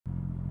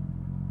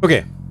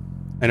Okay,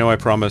 I know I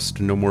promised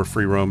no more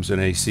free roams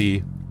in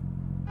AC.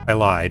 I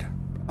lied.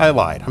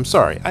 I'm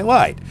sorry. I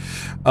lied.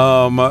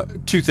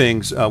 Two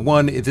things.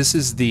 One, this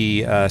is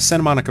the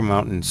Santa Monica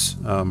Mountains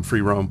free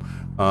roam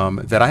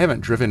that I haven't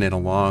driven in a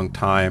long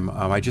time.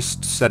 I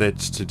just set it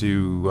to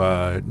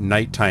do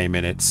nighttime,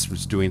 and it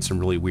was doing some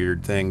really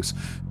weird things.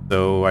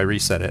 So I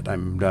reset it.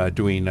 I'm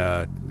doing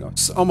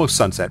almost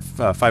sunset,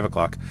 5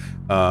 o'clock,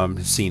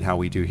 seeing how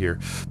we do here.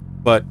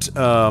 But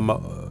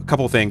a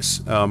couple of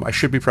things. I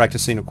should be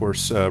practicing, of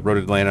course, Road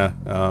Atlanta.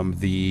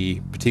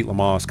 The Petite Le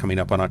Mans is coming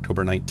up on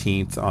October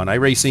 19th on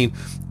iRacing.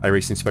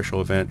 iRacing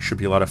special event. Should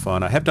be a lot of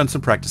fun. I have done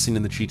some practicing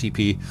in the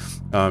GTP.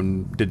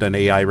 Did an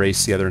AI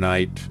race the other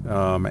night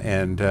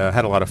and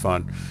had a lot of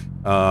fun.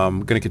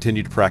 Going to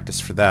continue to practice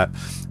for that.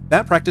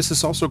 That practice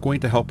is also going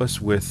to help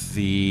us with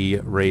the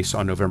race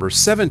on November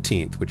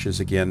 17th, which is,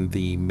 again,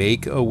 the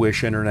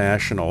Make-A-Wish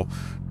International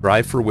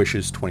Drive for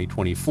Wishes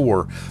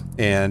 2024.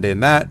 And in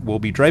that, we'll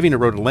be driving a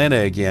Road Atlanta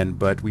again,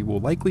 but we will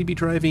likely be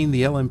driving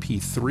the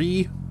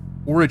LMP3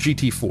 or a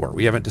GT4.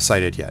 We haven't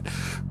decided yet.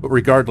 But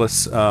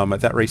regardless,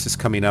 that race is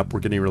coming up. We're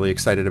getting really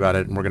excited about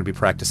it, and we're going to be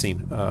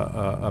practicing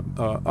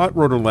at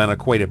Road Atlanta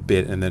quite a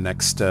bit in the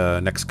next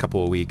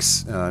couple of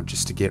weeks,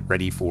 just to get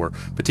ready for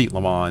Petite Le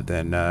Mans,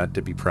 and then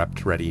to be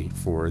prepped ready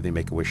for the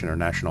Make-A-Wish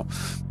International.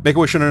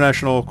 Make-A-Wish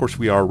International, of course,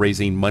 we are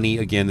raising money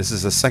again. This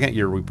is the second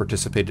year we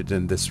participated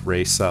in this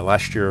race.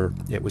 Last year,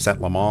 it was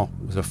at Le Mans.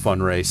 It was a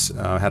fun race.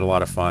 Had a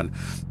lot of fun.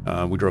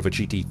 We drove a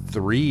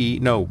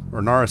GT3, no, or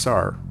an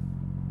RSR.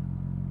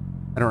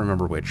 I don't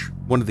remember which,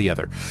 one or the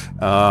other,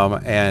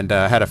 and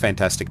had a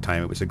fantastic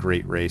time. It was a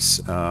great race,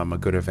 a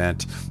good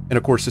event, and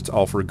of course it's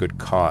all for a good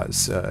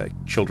cause.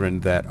 Children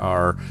that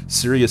are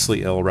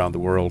seriously ill around the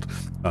world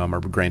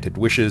are granted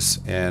wishes,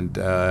 and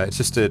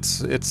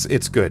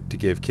it's good to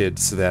give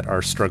kids that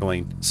are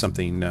struggling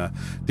something to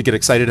get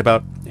excited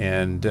about,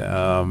 and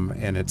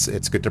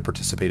it's good to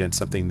participate in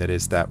something that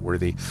is that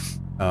worthy.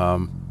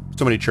 So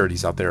many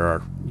charities out there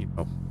are,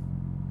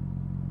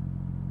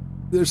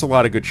 there's a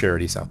lot of good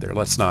charities out there.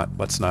 Let's not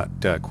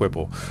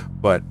quibble,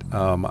 but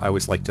I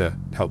always like to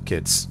help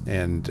kids,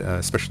 and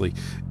especially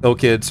ill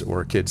kids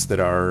or kids that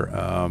are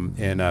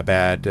in a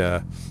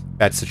bad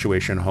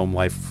situation, home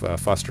life,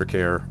 foster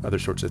care, other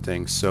sorts of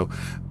things. So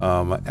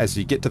as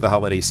you get to the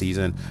holiday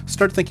season,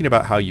 start thinking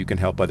about how you can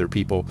help other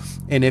people,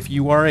 and if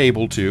you are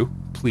able to,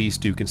 please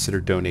do consider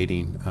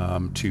donating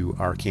to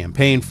our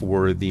campaign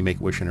for the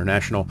Make-A-Wish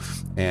International.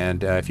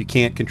 And if you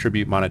can't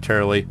contribute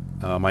monetarily,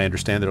 I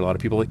understand there are a lot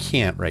of people that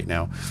can't right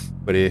now,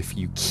 but if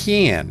you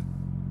can,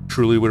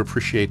 truly would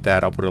appreciate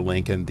that. I'll put a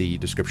link in the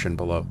description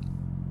below.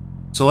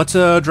 So let's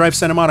drive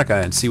Santa Monica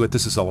and see what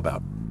this is all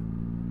about.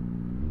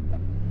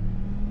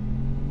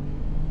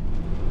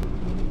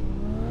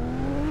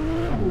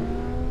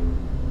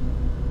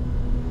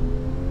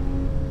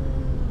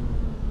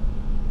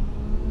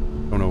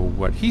 Don't know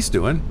what he's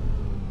doing.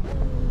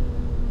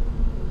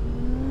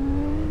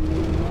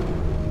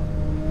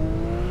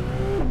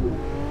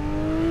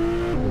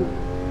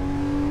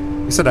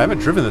 He said I haven't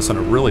driven this in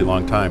a really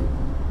long time.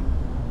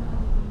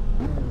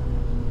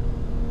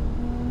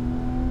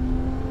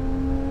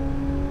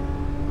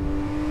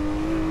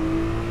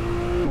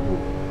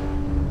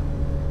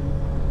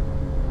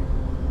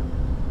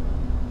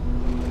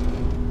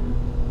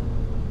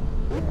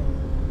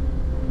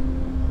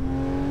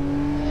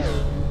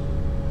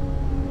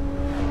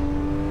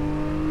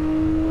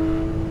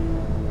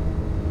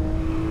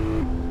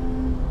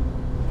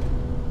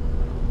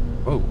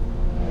 Whoa.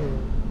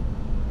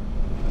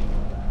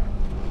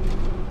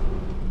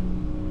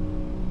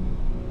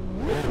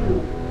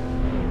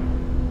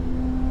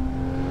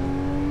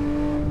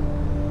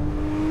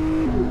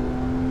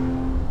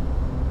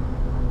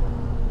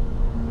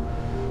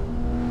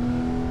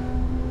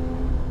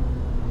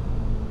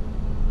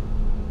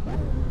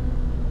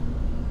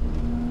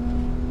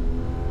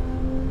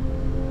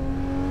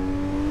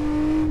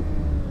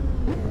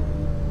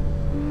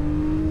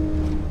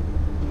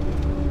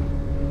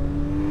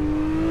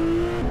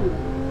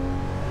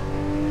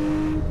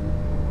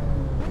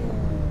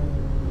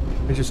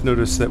 I just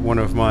noticed that one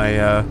of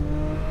my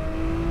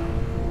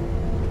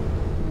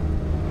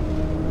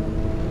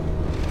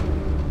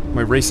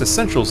my race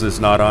essentials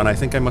is not on. I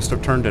think I must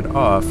have turned it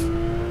off.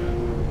 I'm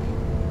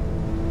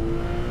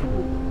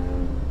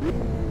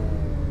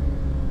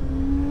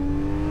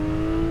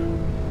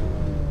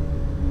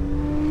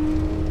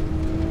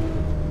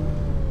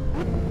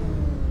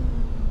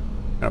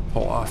gonna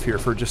pull off here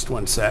for just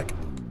one sec,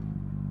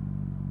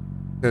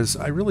 because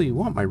I really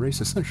want my race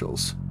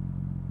essentials.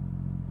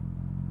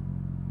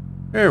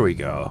 There we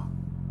go.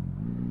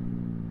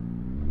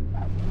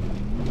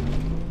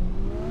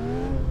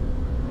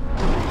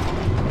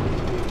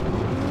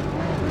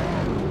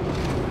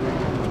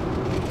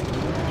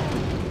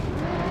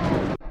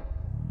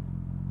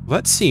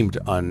 That seemed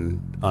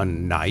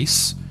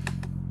unnice.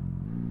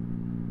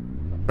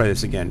 Try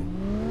this again.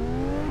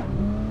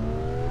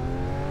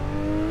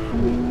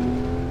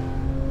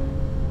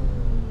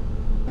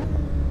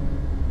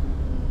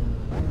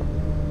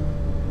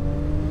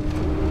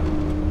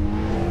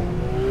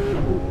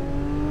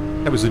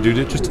 That was the dude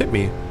that just hit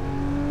me.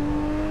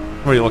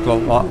 Somebody looked a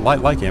lot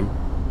like him.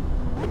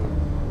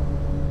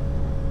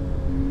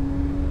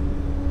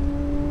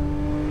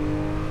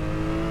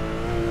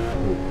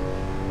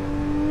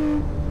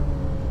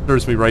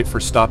 Serves me right for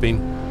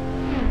stopping.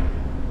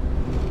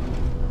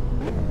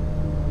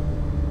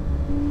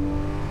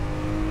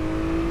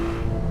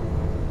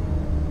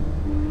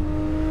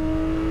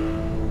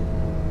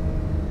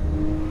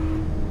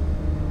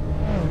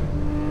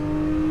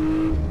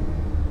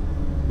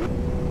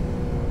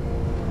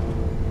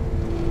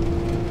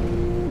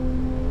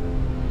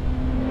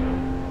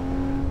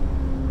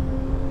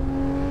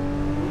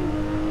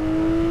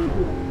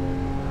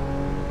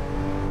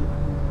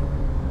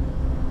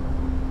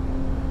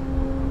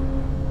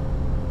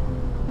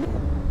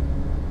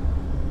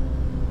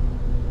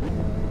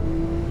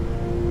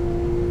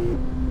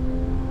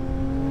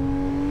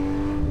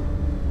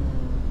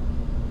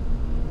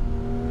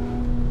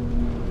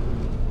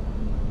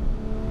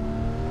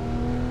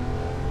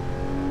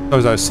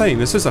 As I was saying,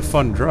 this is a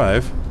fun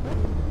drive.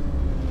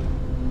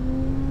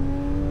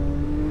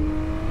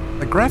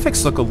 The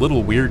graphics look a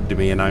little weird to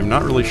me, and I'm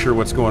not really sure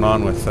what's going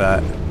on with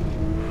that.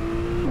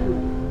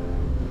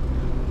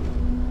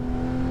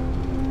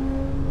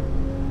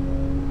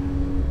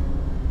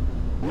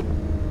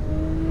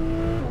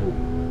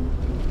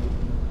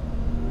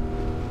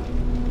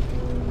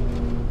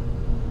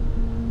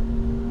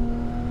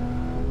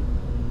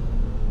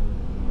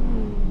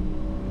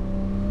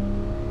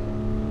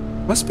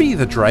 Must be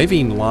the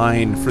driving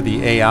line for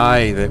the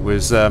AI that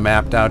was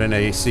mapped out in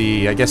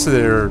AC. I guess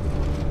there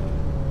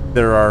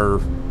are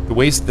the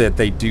ways that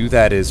they do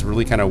that is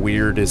really kind of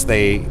weird. Is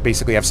they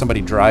basically have somebody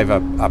drive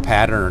a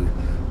pattern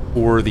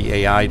for the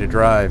AI to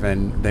drive,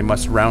 and they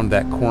must round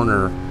that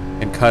corner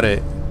and cut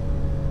it.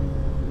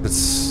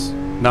 It's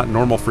not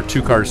normal for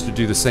two cars to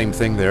do the same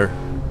thing there.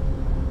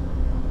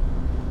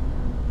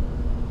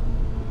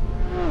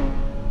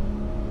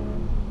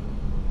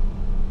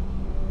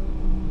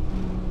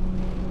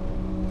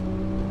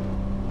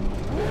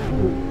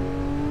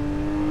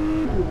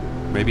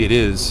 Maybe it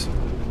is.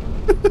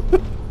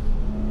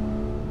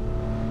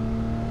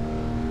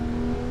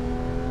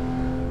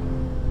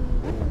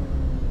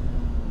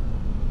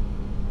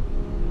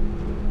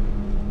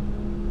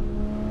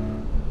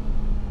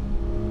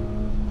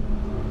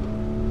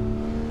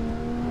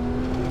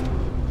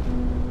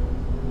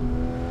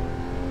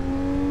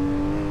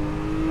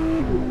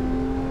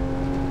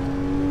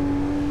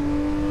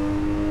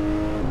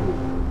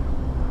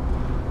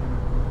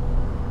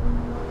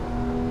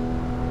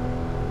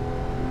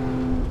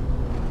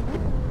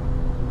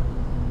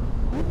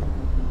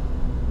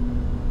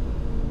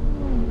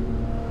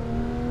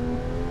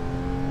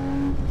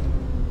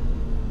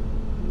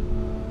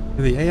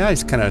 The AI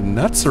is kind of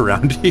nuts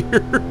around here.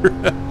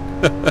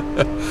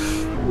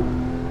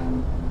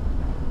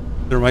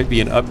 There might be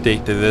an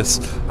update to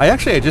this. I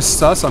just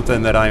saw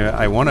something that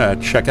I want to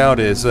check out.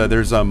 Is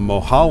there's a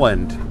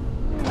Mulholland.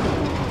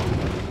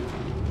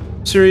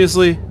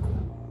 Seriously?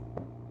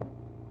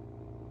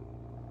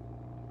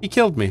 He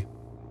killed me.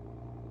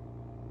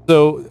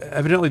 So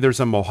evidently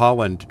there's a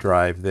Mulholland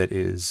drive that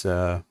is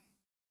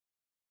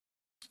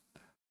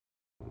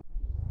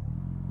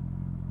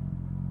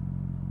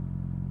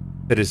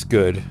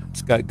good.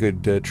 It's got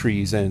good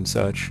trees and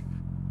such.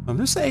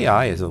 This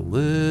AI is a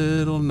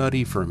little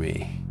nutty for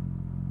me.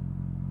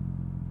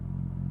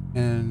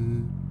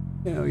 And,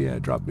 you know, yeah,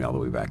 it dropped me all the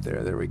way back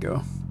there. There we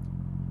go.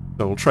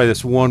 So we'll try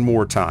this one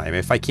more time.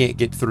 If I can't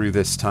get through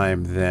this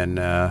time, then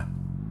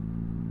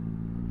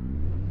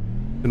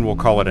we'll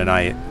call it a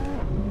night.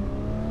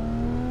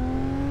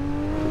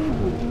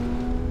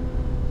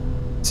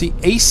 See,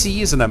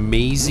 AC is an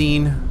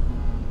amazing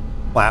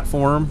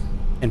platform,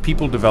 and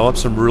people develop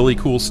some really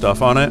cool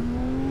stuff on it.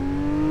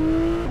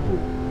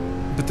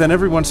 But then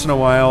every once in a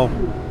while,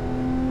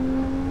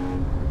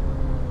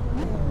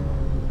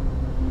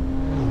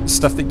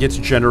 stuff that gets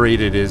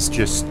generated is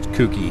just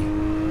kooky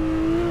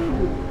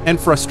and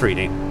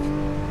frustrating.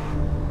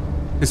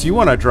 Because you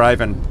want to drive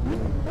and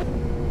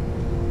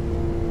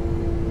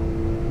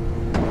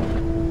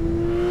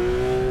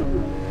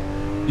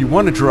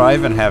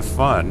have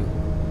fun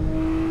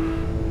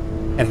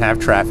and have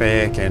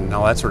traffic and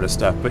all that sort of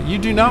stuff, but you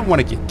do not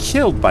want to get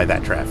killed by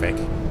that traffic.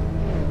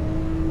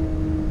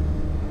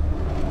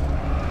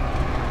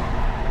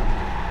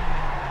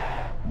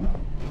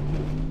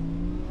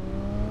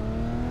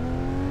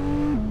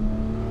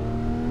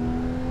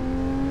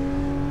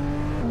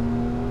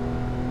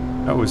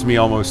 That was me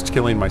almost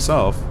killing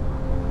myself.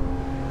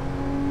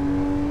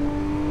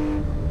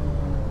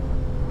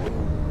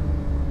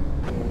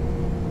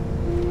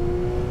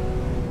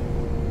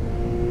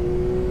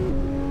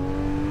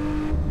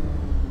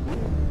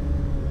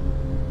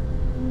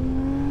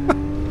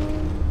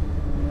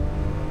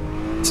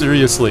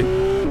 Seriously.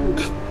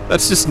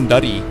 That's just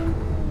nutty.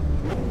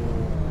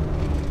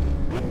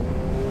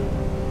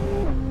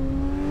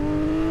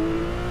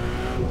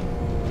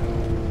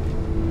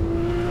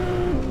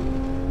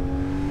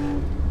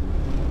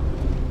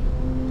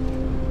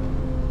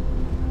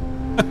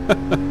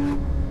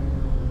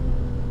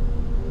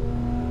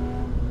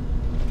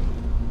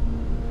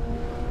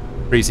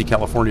 Crazy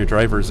California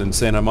drivers in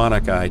Santa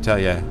Monica, I tell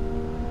ya.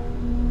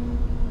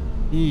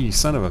 Eee,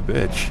 son of a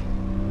bitch.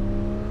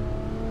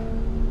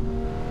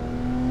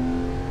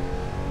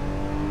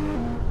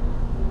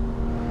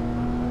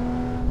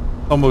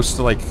 Almost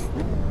like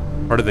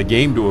part of the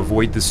game to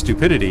avoid the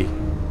stupidity.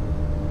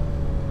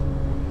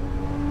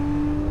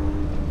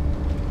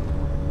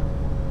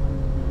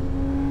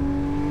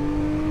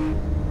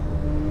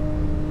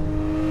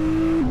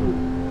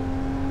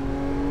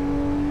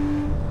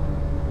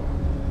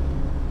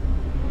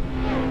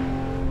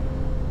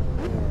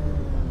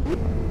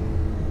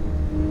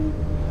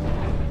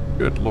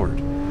 Good Lord.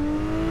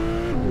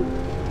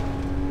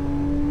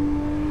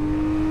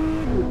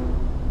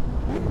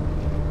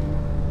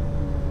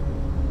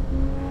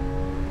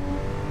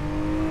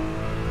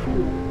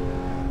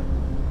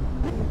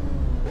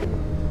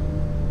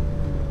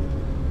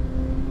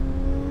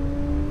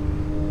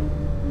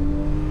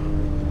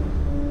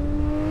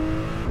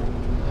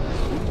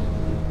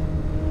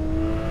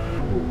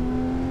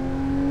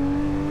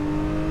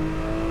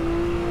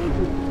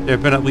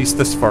 I've been at least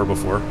this far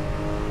before.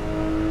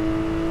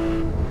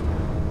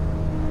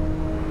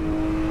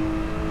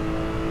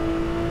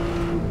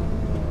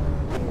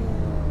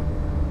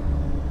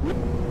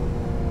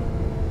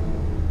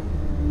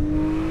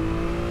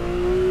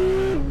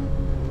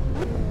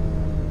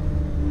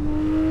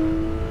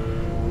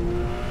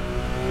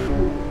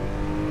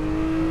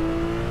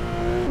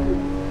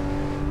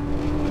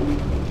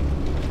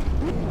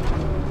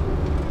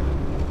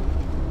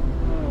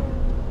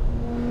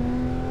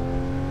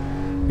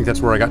 I think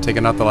that's where I got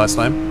taken out the last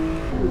time.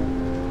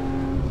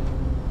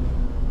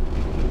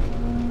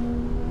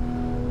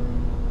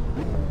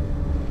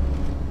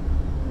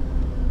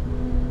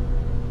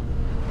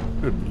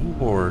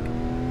 Good Lord.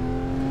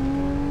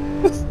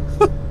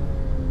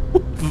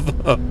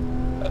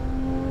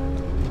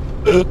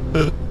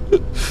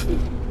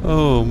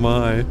 Oh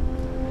my.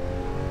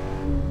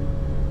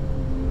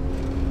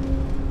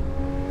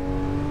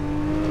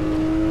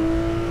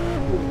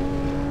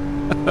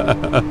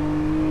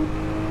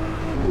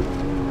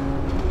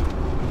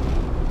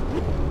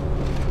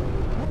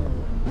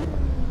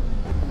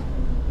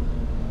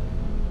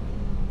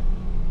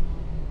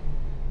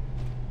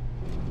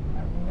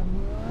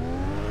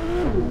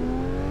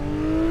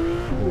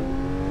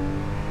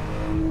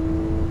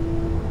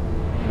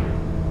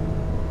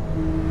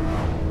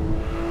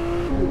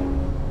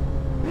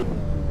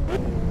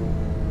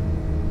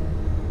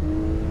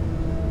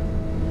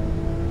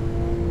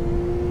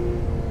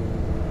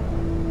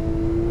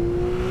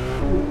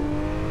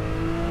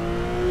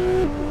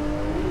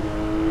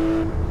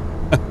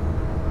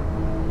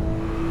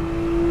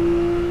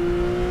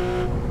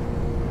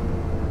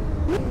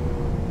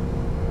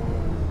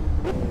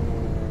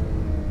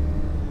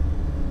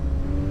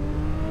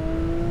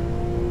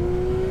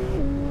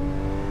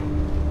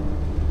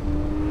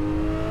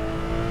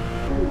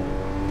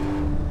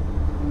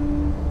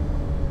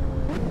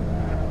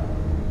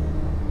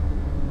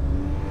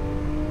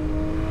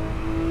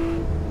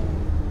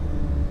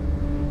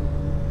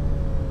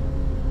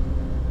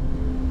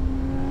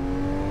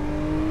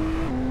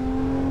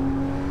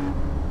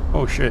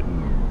 Oh shit.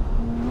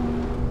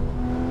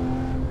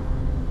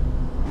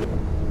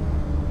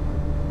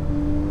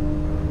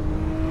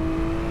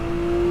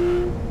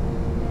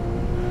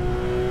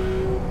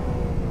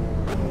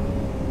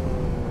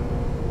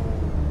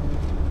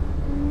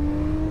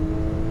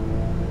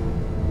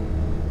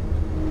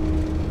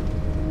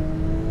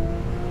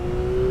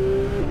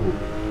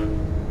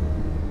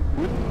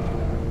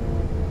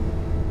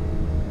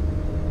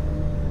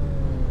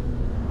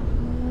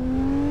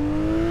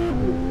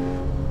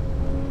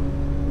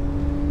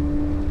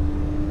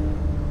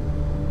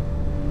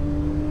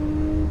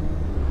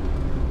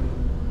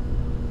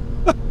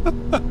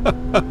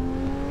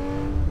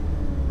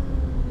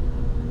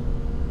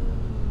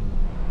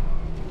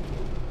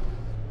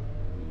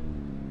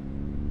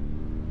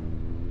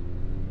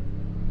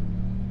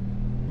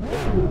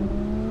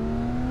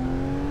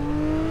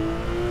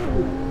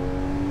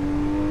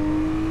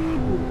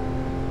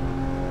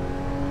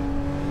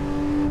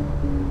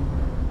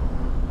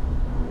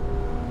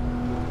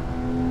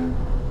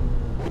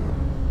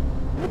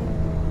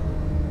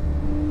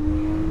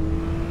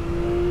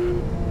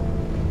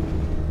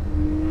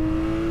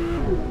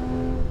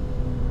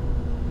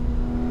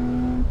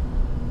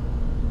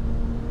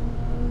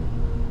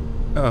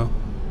 Uh-oh.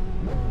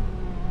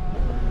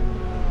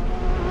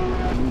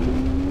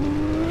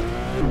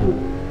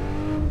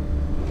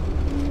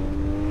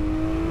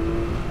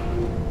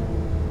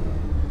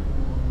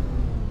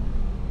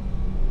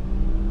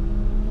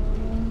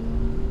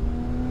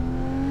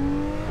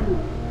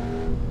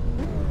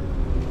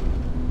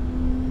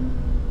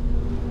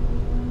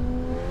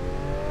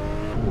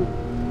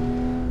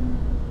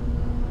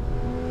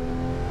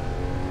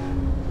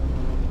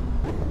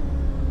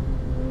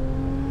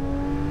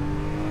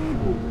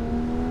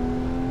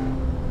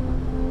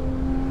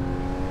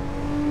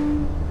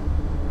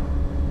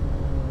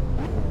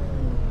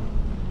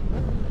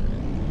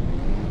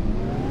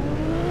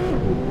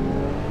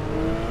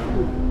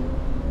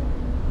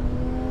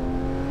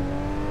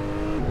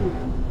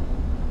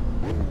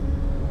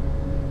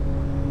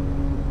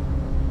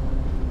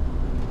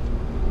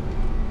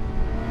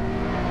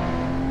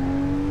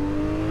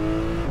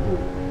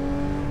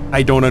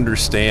 I don't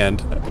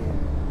understand.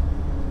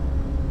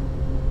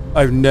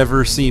 I've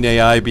never seen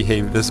AI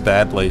behave this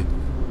badly.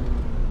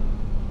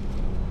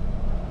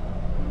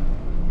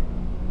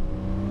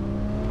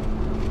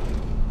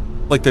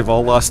 Like they've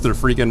all lost their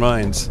freaking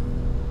minds.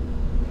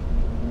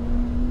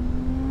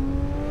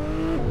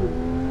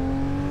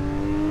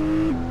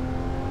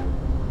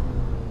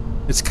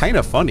 It's kind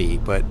of funny,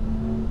 but...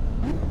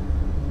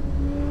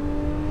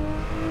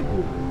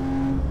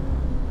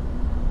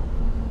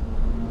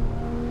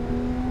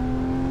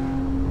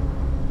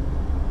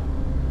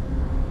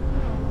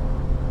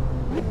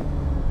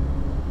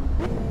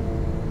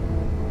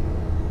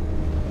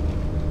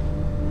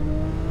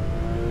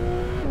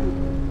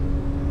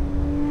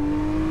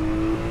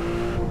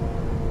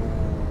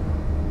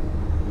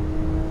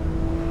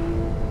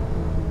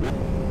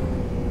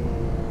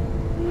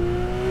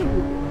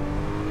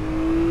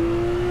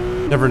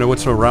 Never know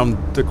what's around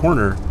the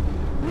corner.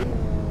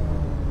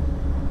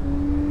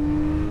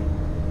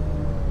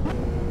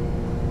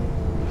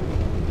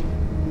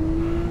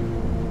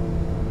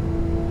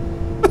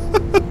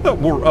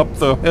 We're up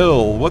the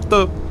hill. What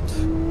the?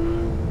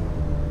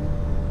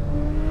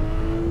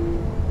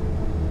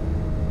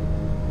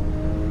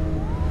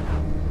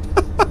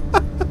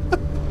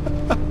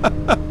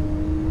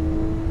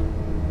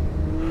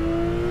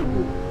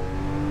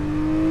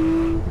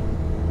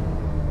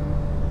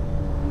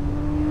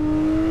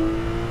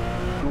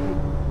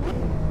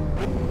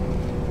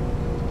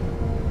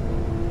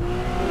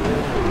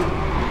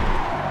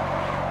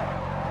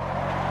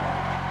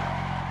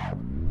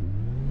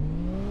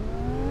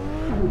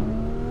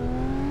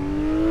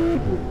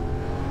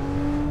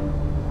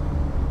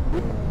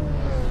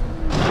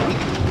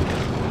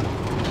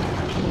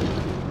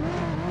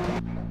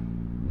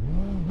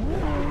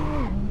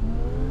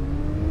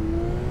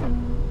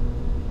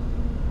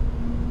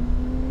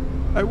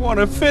 I want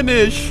to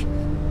finish.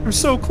 I'm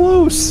so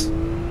close.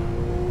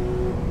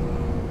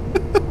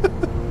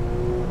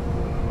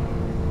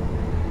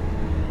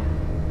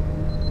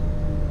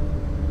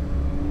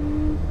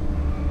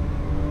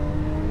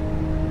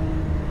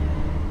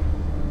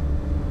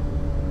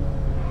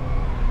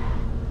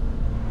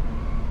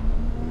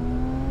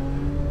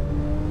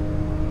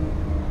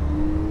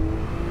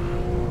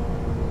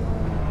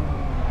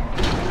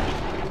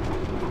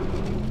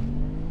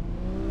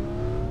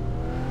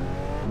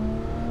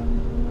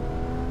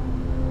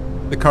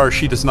 The car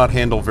she does not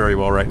handle very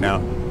well right now.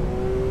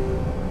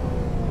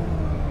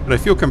 But I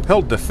feel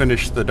compelled to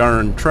finish the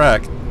darn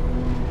track.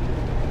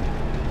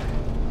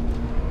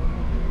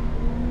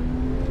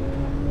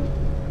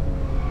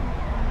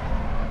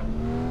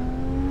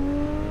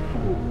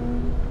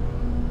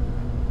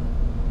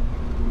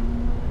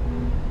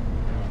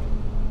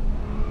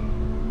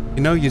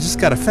 You know, you just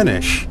gotta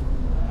finish.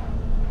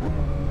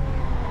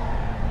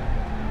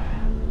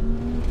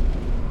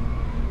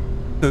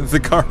 The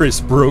car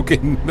is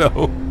broken,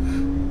 no.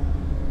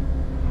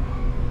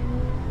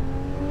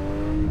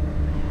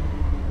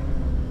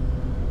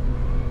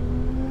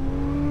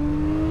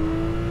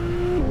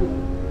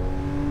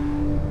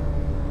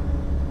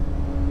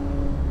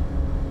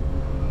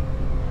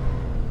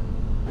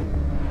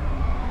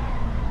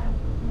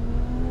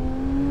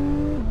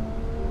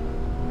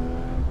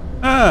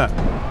 Ah!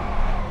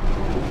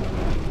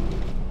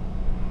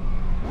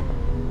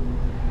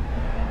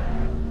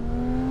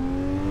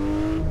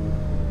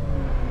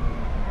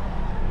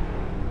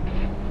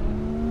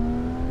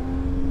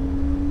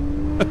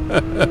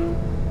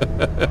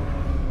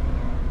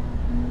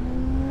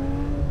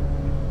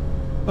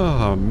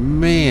 Oh,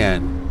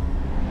 man.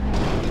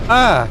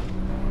 Ah!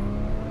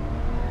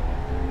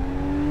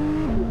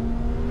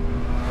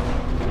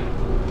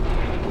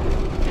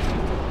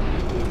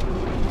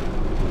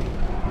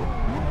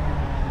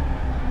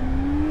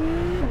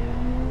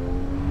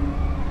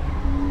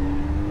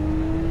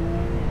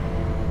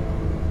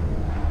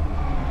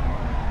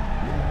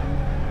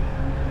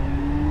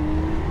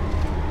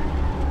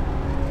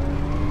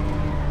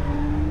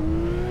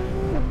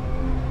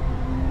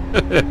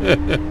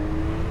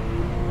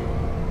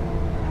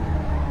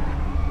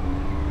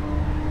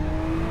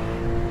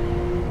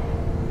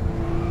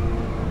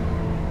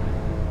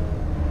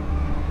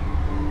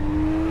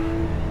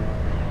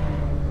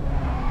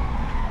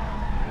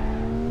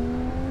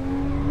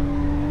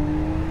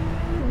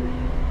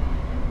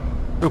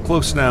 So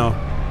close now.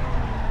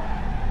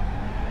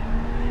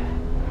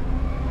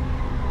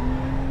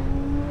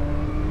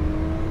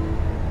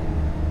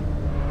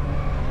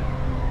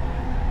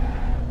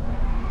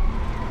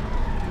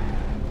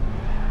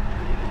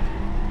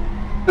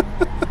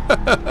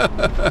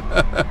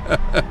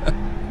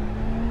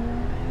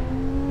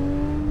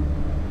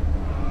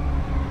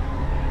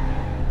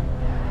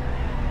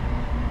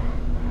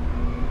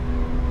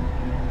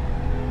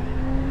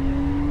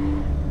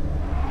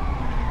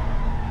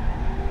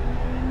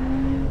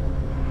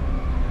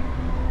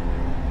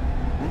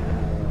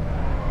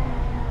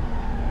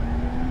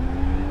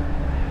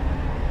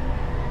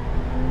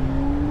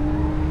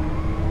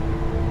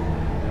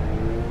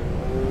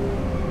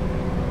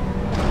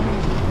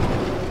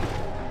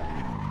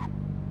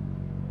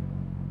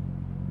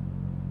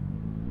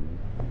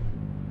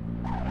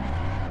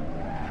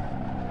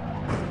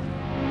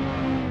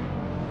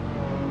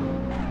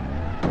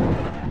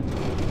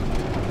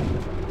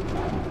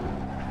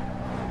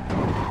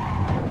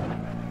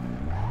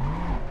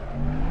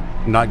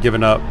 I'm not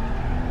giving up.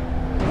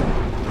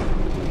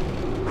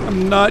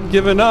 I'm not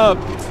giving up.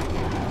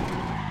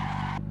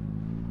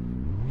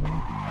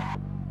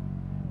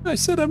 I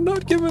said I'm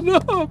not giving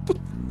up.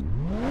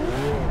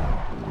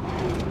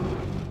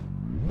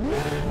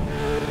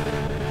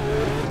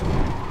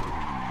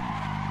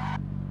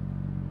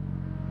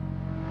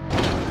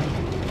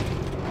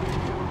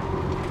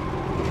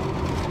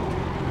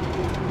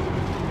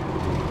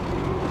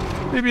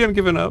 Maybe I'm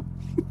giving up.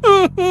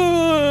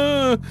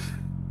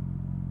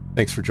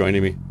 Thanks for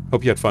joining me.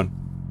 Hope you had fun.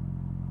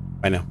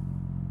 Bye now.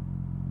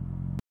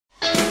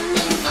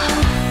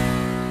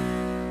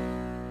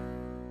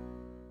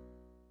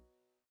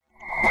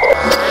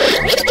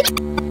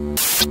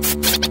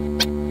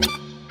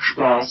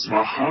 Spaß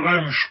mache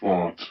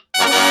Rennsport.